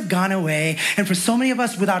waters have gone away. And for so many of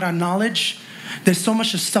us, without our knowledge, there's so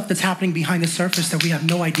much of stuff that's happening behind the surface that we have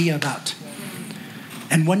no idea about.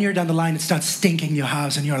 And 1 year down the line, it starts stinking your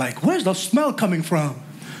house. And you're like, where's the smell coming from?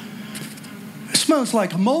 It smells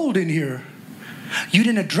like mold in here. You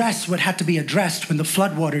didn't address what had to be addressed when the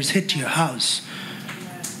floodwaters hit your house.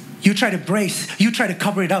 You try to brace, you try to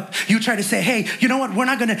cover it up. You try to say, hey, you know what? We're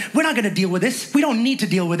not gonna deal with this. We don't need to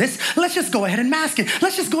deal with this. Let's just go ahead and mask it.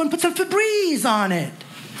 Let's just go and put some Febreze on it.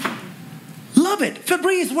 Love it.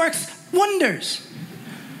 Febreze works wonders.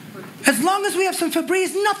 As long as we have some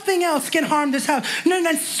Febreze, nothing else can harm this house.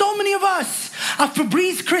 And so many of us are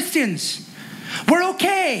Febreze Christians. We're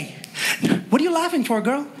okay. What are you laughing for,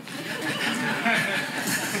 girl?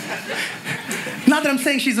 Not that I'm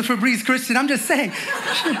saying she's a Febreze Christian. I'm just saying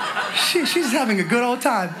she's having a good old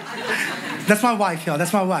time. That's my wife, y'all.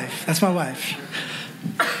 That's my wife.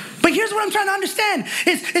 But here's what I'm trying to understand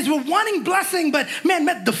is we're wanting blessing, but man,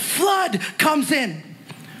 the flood comes in.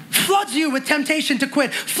 Floods you with temptation to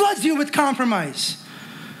quit. Floods you with compromise.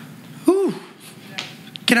 Ooh.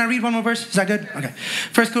 Can I read one more verse? Is that good? Okay.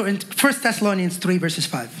 1 Thessalonians 3 verses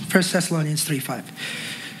 5. 1 Thessalonians 3, 5.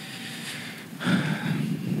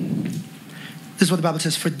 This is what the Bible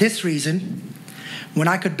says. For this reason, when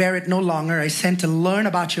I could bear it no longer, I sent to learn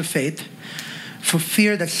about your faith, for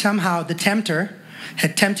fear that somehow the tempter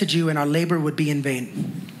had tempted you and our labor would be in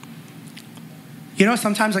vain. You know,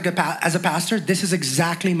 sometimes as a pastor, this is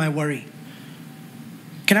exactly my worry.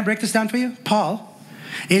 Can I break this down for you? Paul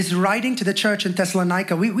is writing to the church in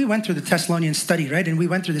Thessalonica. We went through the Thessalonian study, right? And we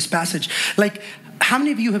went through this passage. Like, how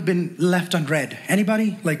many of you have been left unread?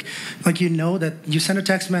 Anybody? Like you know that you send a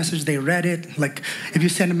text message, they read it. Like, if you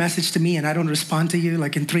send a message to me and I don't respond to you,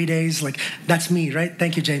 like in 3 days, like that's me, right?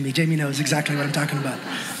 Thank you, Jamie. Jamie knows exactly what I'm talking about.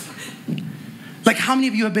 Like, how many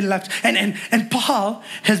of you have been left? And Paul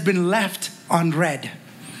has been left unread.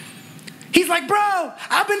 He's like, bro,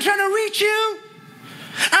 I've been trying to reach you.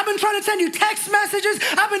 I've been trying to send you text messages.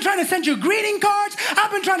 I've been trying to send you greeting cards.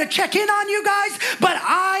 I've been trying to check in on you guys, but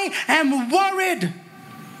I am worried.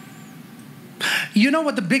 You know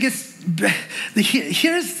what the biggest,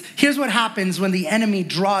 here's what happens when the enemy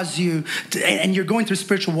draws you and you're going through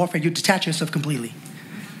spiritual warfare. You detach yourself completely.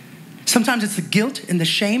 Sometimes it's the guilt and the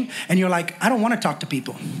shame, and you're like, I don't want to talk to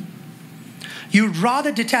people. You'd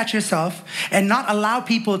rather detach yourself and not allow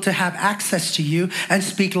people to have access to you and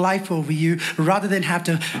speak life over you, rather than have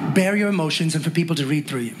to bear your emotions and for people to read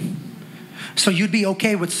through you. So you'd be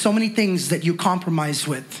okay with so many things that you compromise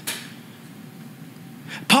with.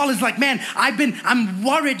 Paul is like, man, I'm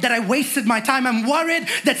worried that I wasted my time. I'm worried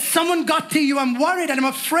that someone got to you. I'm worried and I'm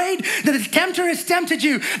afraid that a tempter has tempted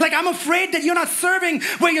you. Like, I'm afraid that you're not serving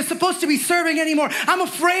where you're supposed to be serving anymore. I'm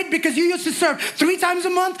afraid because you used to serve 3 times a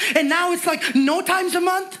month and now it's like no times a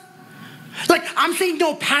month. Like, I'm seeing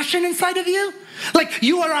no passion inside of you. Like,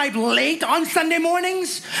 you arrive late on Sunday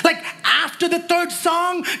mornings, like after the 3rd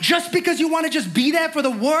song, just because you want to just be there for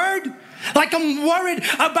the word. Like, I'm worried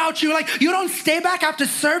about you. Like, you don't stay back after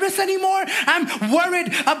service anymore. I'm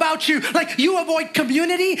worried about you. Like, you avoid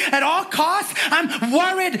community at all costs. I'm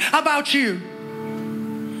worried about you.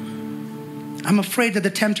 I'm afraid that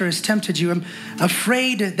the tempter has tempted you. I'm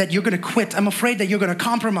afraid that you're going to quit. I'm afraid that you're going to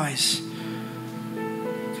compromise.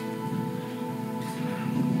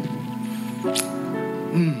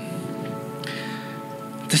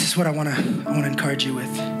 This is what I want to encourage you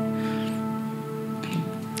with.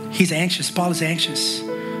 He's anxious. Paul is anxious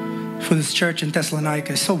for this church in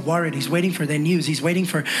Thessalonica. He's so worried. He's waiting for their news. He's waiting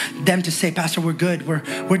for them to say, Pastor, we're good.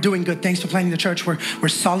 We're doing good. Thanks for planting the church. We're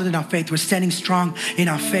solid in our faith. We're standing strong in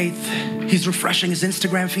our faith. He's refreshing his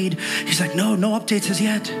Instagram feed. He's like, no updates as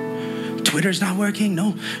yet. Twitter's not working.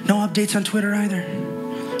 No updates on Twitter either.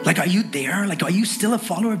 Like, are you there? Like, are you still a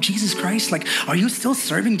follower of Jesus Christ? Like, are you still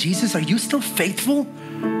serving Jesus? Are you still faithful?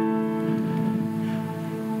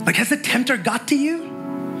 Like, has the tempter got to you?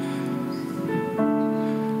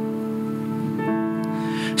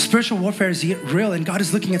 Spiritual warfare is real, and God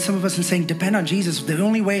is looking at some of us and saying, depend on Jesus. The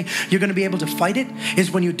only way you're going to be able to fight it is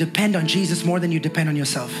when you depend on Jesus more than you depend on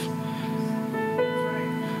yourself.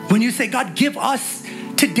 When you say, God, give us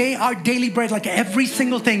today our daily bread, like every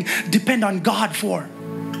single thing, depend on God for.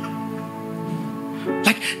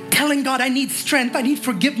 Like, telling God, I need strength, I need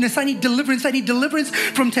forgiveness, I need deliverance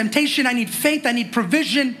from temptation, I need faith, I need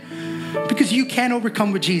provision, because you can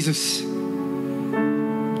overcome with Jesus.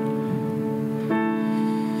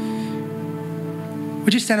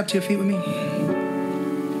 Would you stand up to your feet with me?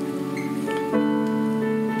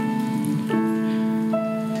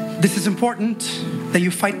 This is important that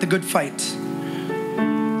you fight the good fight.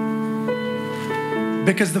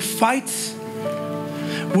 Because the fight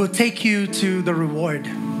will take you to the reward.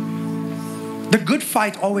 The good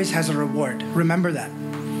fight always has a reward. Remember that.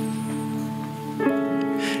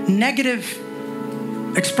 Negative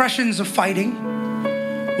expressions of fighting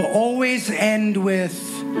will always end with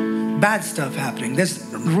bad stuff happening. This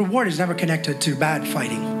reward is never connected to bad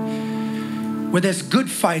fighting. Where there's good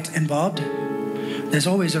fight involved, there's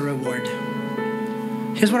always a reward.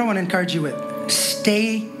 Here's what I want to encourage you with.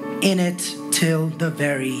 Stay in it till the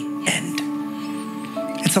very end.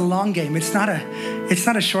 It's a long game. It's not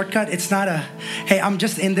a shortcut. It's not a, hey, I'm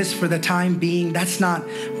just in this for the time being. That's not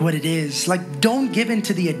what it is. Like, don't give in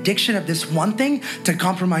to the addiction of this one thing to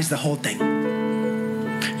compromise the whole thing.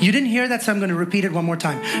 You didn't hear that, so I'm going to repeat it one more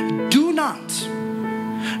time. Do not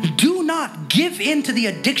give in to the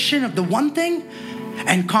addiction of the one thing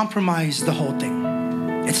and compromise the whole thing.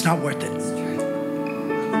 It's not worth it.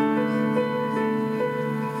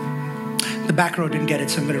 The back row didn't get it,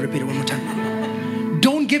 so I'm going to repeat it one more time.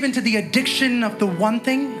 Don't give in to the addiction of the one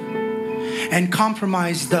thing and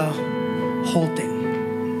compromise the whole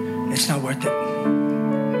thing. It's not worth it.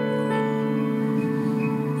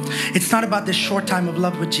 It's not about this short time of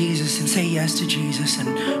love with Jesus and say yes to Jesus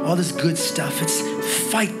and all this good stuff. It's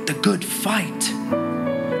fight the good fight.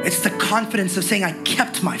 It's the confidence of saying, I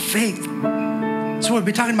kept my faith. So what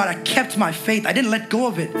we're talking about, I kept my faith. I didn't let go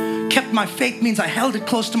of it. Kept my faith means I held it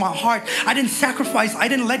close to my heart. I didn't sacrifice. I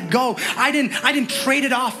didn't let go. I didn't trade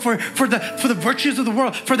it off for the virtues of the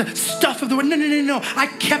world, for the stuff of the world. No. I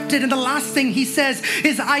kept it. And the last thing he says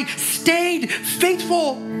is I stayed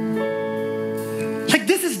faithful. Like,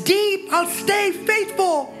 this is deep. I'll stay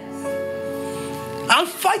faithful. I'll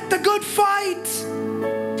fight the good fight.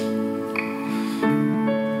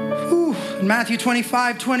 In Matthew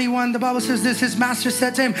 25:21, the Bible says this, his master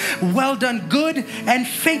said to him, well done, good and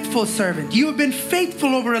faithful servant. You have been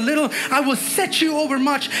faithful over a little. I will set you over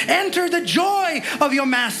much. Enter the joy of your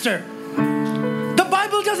master. The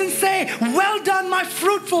Bible doesn't say, well done, my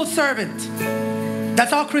fruitful servant.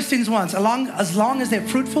 That's all Christians want. As long as they're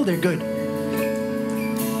fruitful, they're good.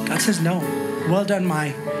 God says, no. Well done,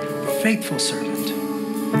 my faithful servant.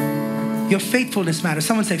 Your faithfulness matters.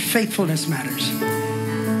 Someone say, faithfulness matters.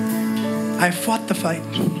 I have fought the fight.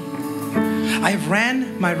 I have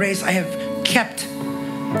ran my race. I have kept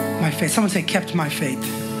my faith. Someone say, kept my faith.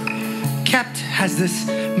 Kept has this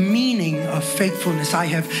meaning of faithfulness. I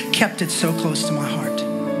have kept it so close to my heart.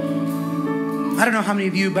 I don't know how many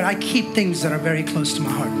of you, but I keep things that are very close to my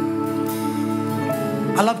heart.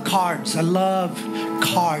 I love cards. I love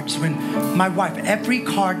cards. When my wife, every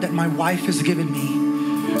card that my wife has given me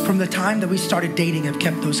from the time that we started dating, I've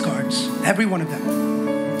kept those cards. Every one of them.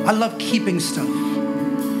 I love keeping stuff.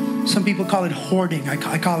 Some people call it hoarding.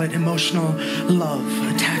 I call it emotional love,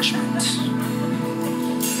 attachment.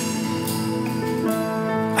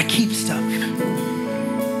 I keep stuff.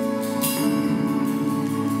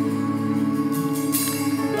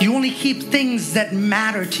 You only keep things that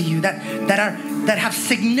matter to you, that have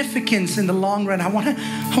significance in the long run. I want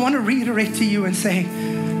to reiterate to you and say,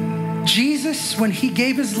 Jesus, when he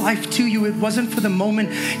gave his life to you, it wasn't for the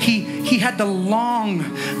moment. He had the long,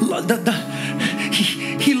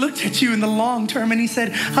 he looked at you in the long term and he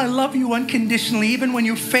said, I love you unconditionally. Even when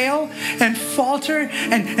you fail and falter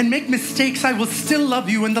and make mistakes, I will still love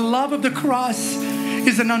you. And the love of the cross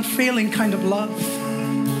is an unfailing kind of love.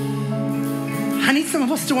 I need some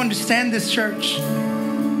of us to understand this, church.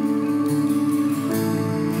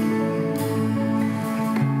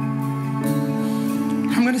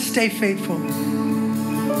 I'm going to stay faithful.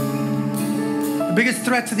 The biggest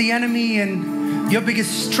threat to the enemy and your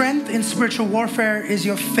biggest strength in spiritual warfare is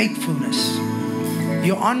your faithfulness,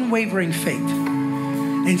 your unwavering faith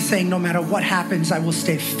in saying, no matter what happens, I will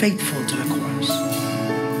stay faithful to the cause.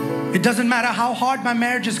 It doesn't matter how hard my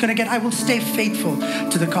marriage is going to get, I will stay faithful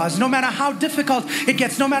to the cause. No matter how difficult it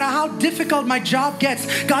gets, no matter how difficult my job gets,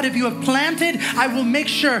 God, if you have planted, I will make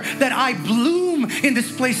sure that I bloom in this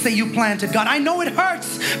place that you planted. God, I know it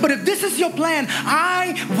hurts, but if this is your plan,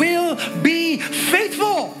 I will be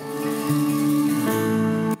faithful.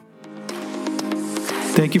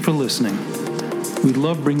 Thank you for listening. We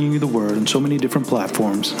love bringing you the word on so many different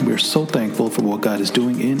platforms. We are so thankful for what God is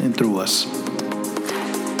doing in and through us.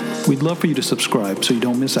 We'd love for you to subscribe so you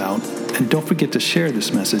don't miss out And don't forget to share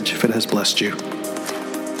this message if it has blessed you.